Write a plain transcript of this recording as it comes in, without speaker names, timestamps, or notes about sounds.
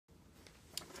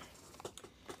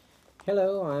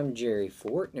Hello, I'm Jerry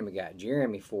Fort, and we got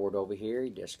Jeremy Ford over here. He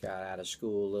just got out of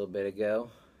school a little bit ago.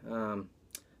 I'm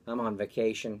on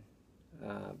vacation,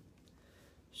 uh,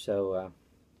 so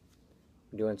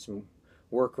I'm doing some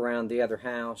work around the other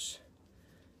house.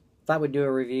 Thought we'd do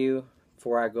a review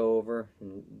before I go over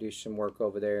and do some work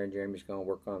over there, and Jeremy's going to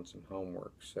work on some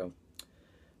homework. So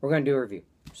we're going to do a review.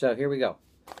 So here we go.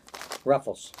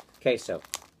 Ruffles, Queso.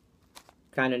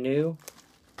 Kind of new.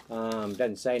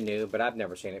 Doesn't say new, but I've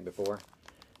never seen it before.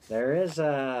 There is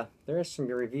some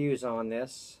reviews on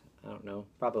this. I don't know,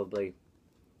 probably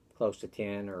close to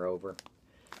 10 or over.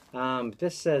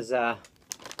 This says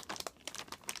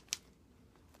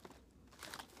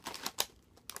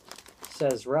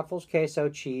Ruffles Queso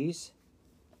cheese,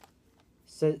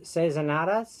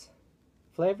 Sazonadas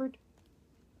flavored.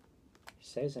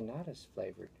 Sazonadas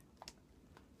flavored.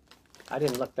 I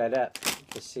didn't look that up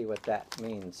to see what that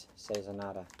means.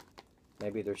 Sazonada.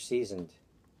 Maybe they're seasoned.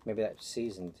 Maybe that's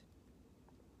seasoned.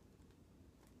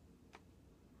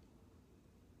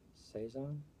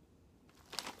 Sazon?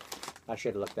 I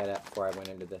should have looked that up before I went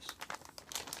into this.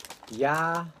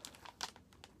 Ya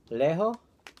Lejo?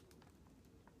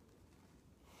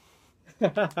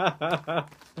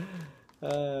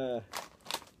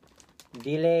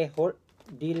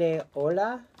 Dile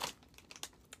hola?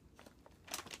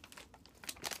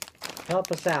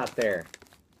 Help us out there.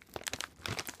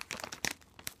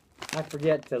 I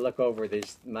forget to look over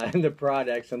the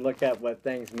products and look at what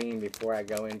things mean before I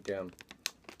go into them.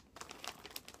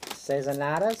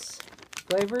 Sazonadas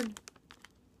flavored.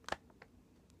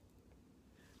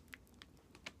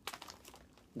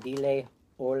 Dile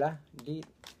hola.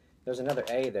 There's another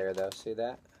A there though. See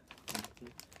that?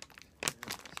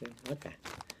 See? Okay.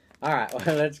 All right.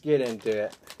 Well, let's get into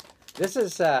it. This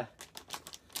is the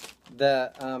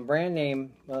brand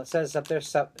name. Well, it says up there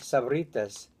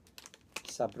Sabritas.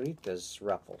 Sabritas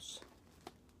Ruffles.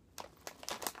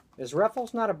 Is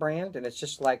Ruffles not a brand and it's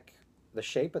just like the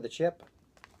shape of the chip?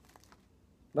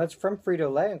 But it's from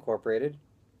Frito-Lay Incorporated.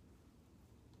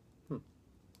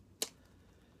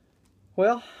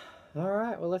 Well,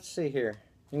 alright, well let's see here.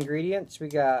 Ingredients, we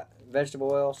got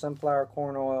vegetable oil, sunflower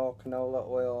corn oil, canola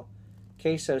oil,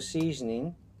 queso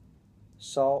seasoning,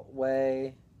 salt,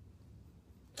 whey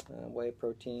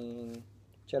protein,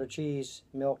 cheddar cheese,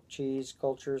 milk, cheese,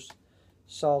 cultures,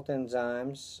 salt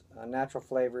enzymes, natural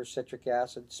flavors, citric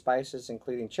acid, spices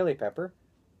including chili pepper,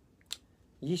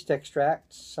 yeast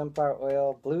extract, sunflower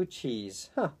oil, blue cheese.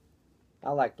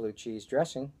 I like blue cheese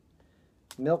dressing.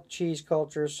 Milk, cheese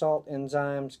cultures, salt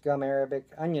enzymes, gum arabic,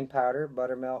 onion powder,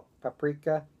 buttermilk,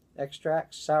 paprika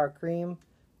extracts, sour cream,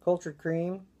 cultured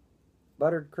cream,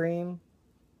 buttered cream,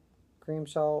 cream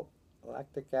salt,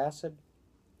 lactic acid,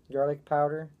 garlic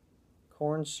powder,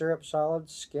 corn syrup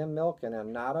solids, skim milk, and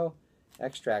annatto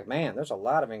extract. Man, there's a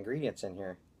lot of ingredients in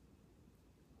here.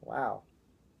 Wow.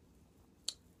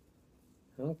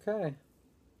 Okay.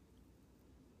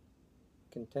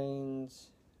 Contains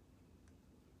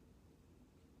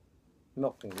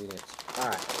milk ingredients.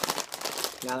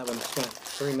 Alright. Now that we've spent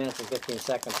 3 minutes and 15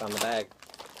 seconds on the bag.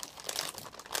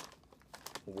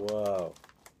 Whoa.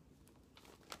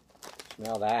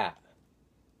 Smell that.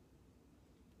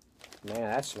 Man,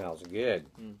 that smells good.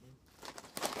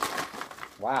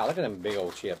 Wow, look at them big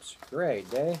old chips. Great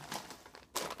day.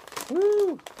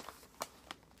 Woo!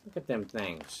 Look at them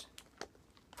things.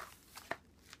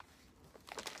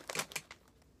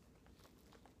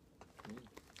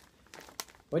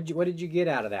 What did you get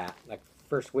out of that? Like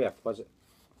first whiff, was it?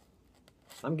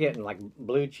 I'm getting like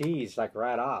blue cheese like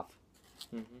right off.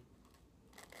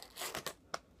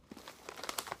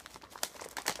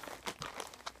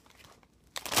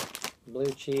 Blue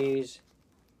cheese.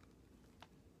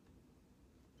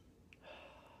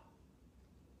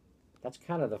 That's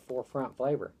kind of the forefront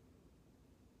flavor.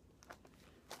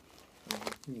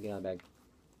 Let me get out of the bag.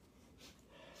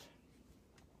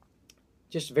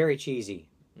 Just very cheesy.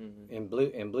 And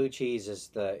blue cheese is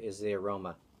the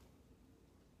aroma.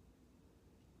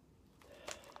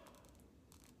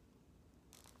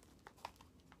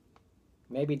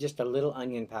 Maybe just a little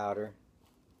onion powder.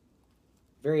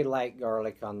 Very light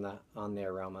garlic on the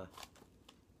aroma.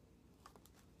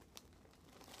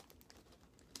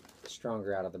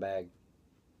 Stronger out of the bag.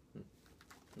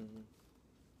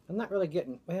 I'm not really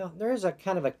getting, well, there is a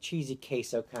kind of a cheesy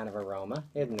queso kind of aroma,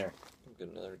 isn't there? Get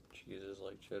another cheeses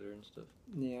like cheddar and stuff.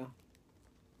 Yeah.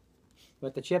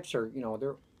 But the chips are, you know,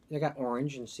 they got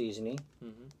orange and seasoning.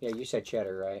 Yeah, you said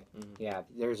cheddar, right? Yeah,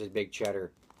 there's a big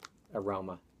cheddar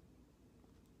aroma.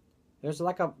 There's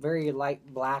like a very light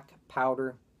black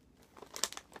powder.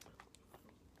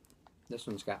 This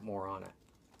one's got more on it.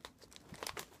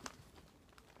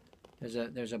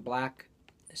 There's a black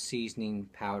seasoning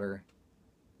powder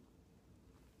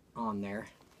on there.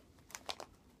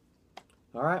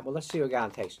 All right, well, let's see what we got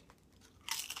on taste.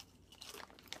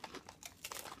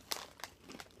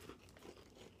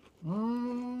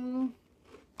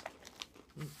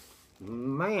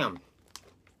 Man.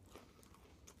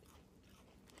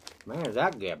 Man, is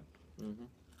that good. Mm-hmm.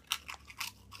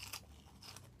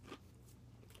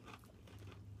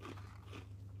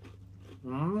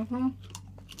 Mm-hmm.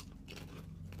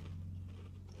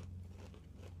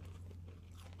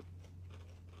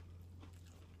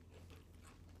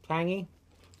 Tangy.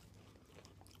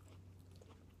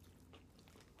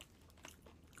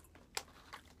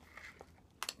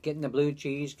 Getting the blue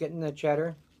cheese, getting the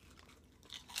cheddar.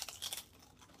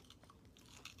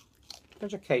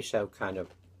 There's a queso kind of.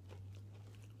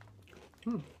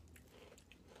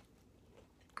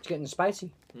 It's getting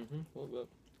spicy. Mm-hmm. A little bit.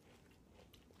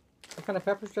 What kind of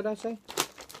peppers did I say?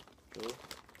 Chili.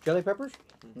 Chili peppers?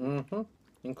 Mm-hmm.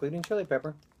 Including chili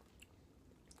pepper.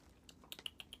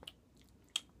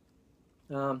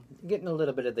 Getting a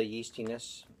little bit of the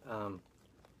yeastiness.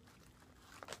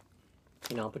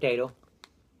 You know, potato.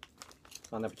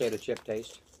 On the potato chip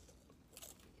taste.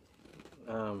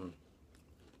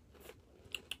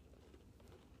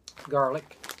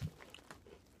 Garlic.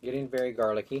 Getting very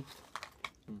garlicky.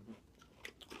 Mm-hmm.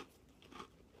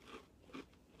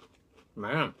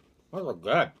 Man, those look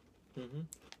good. Mm-hmm.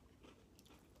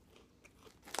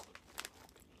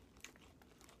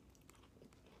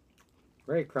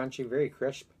 Very crunchy, very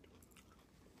crisp.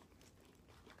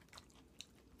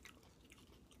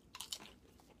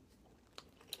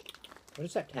 What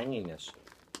is that tanginess?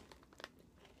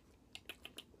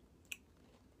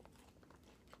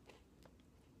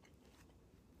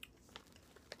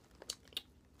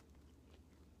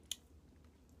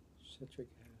 Citric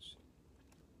acid.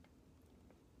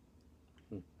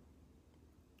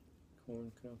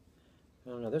 Corn kernel. I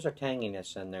don't know. There's a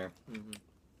tanginess in there. Mm-hmm.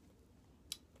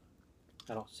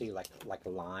 I don't see like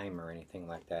lime or anything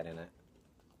like that in it.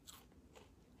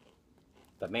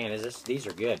 But man, these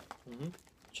are good. Mm-hmm.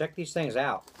 Check these things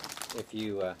out if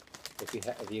you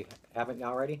haven't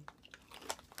already.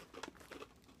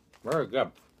 Very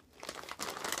good.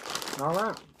 All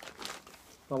right.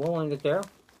 Well, we'll end it there.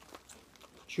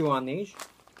 Chew on these,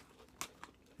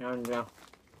 and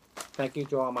thank you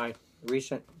to all my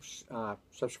recent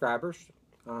subscribers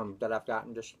that I've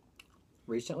gotten just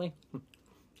recently. And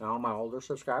all my older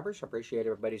subscribers. I appreciate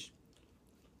everybody's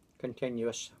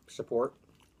continuous support.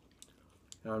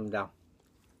 And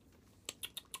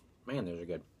man, those are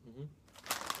good. Mm-hmm.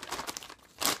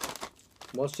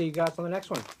 We'll see you guys on the next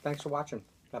one. Thanks for watching.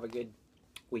 Have a good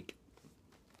week.